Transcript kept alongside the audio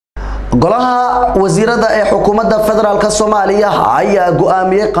golaha wasiirada ee xukuumadda federaalka Soomaaliya ayaa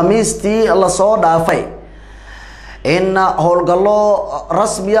go'aamiyay Khamiistii la soo dhaafay in howlgallo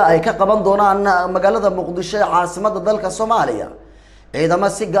rasmi ah ay ka qaban doonaan magaalada Muqdisho ee caasimadda dalka Soomaaliya. ciidamo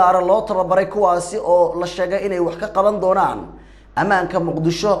si gaar ah loo tababaray kuwaasi oo la sheegay inay wax ka qaban doonaan Amaanka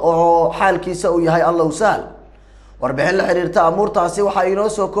Muqdisho oo xaalkiisa uu yahay Allah sahal. warbixin la xiriirta amuurtaasi waxa inoo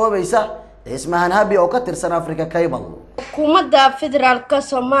soo koobaysa Ismahan oo ka tirsan Africa Cable. xukuumadda federaalka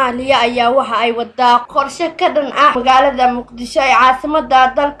Soomaaliya ayaa waxa ay wadaa qorshe ka dhan ah magaalada Muqdisho ee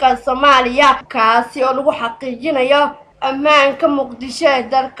caasimadda dalka Soomaaliya kaasi oo lagu xaqiijinayo ammaanka Muqdisho ee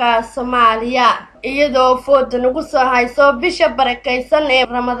dalka Soomaaliya iyadoo fooda nagu soo hayso bisha barakeysan ee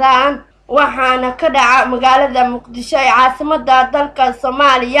Ramadaan waxaana ka dhaca magaalada Muqdisho ee caasimadda dalka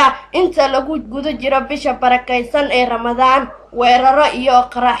Soomaaliya inta lagu guda jiro bisha barakeysan ee Ramadaan weeraro iyo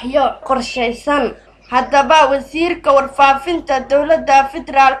qaraxyo qorsheysan. haddaba wasiirka warfaafinta dowladda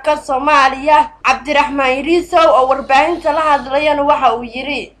federaalka Soomaaliya Cabdiraxmaan Yariisow oo warbaahinta la hadlayana waxa uu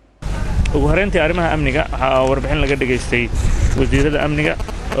yiri ugu horeyntii arrimaha amniga waxa warbixin laga dhageystay wasiirada amniga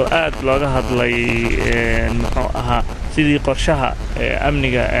oo aad looga hadlay muxuu ahaa sidii qorshaha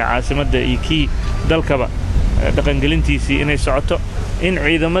amniga ee caasimadda iyo kii dalkaba dhaqangelintiisii inay socoto in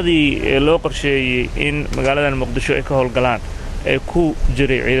ciidamadii loo qorsheeyay in magaalada Muqdisho ay ka howlgalaan ee ku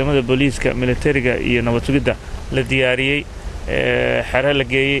jiray ciidamada booliiska militariga iyo nabad sugidda la diyaariyay xeer la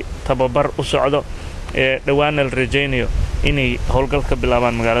geeyay tababar u socdo dhawaana la rajaynayo inay howlgal ka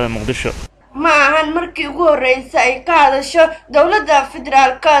bilaabaan magaalada Muqdisho. ma ahan markii ugu horeysay ay ka hadasho dowladda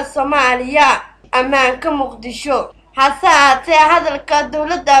federaalka Soomaaliya Amaanka Muqdisho hase ahaatee hadalka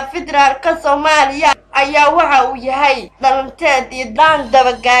dowladda federaalka Soomaaliya ayaa waxa uu yahay dhalanteed iyo daan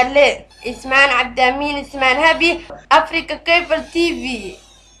dabagaale. Ismahan Ismahan Africa Cable TV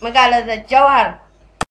magaalada Jowhar.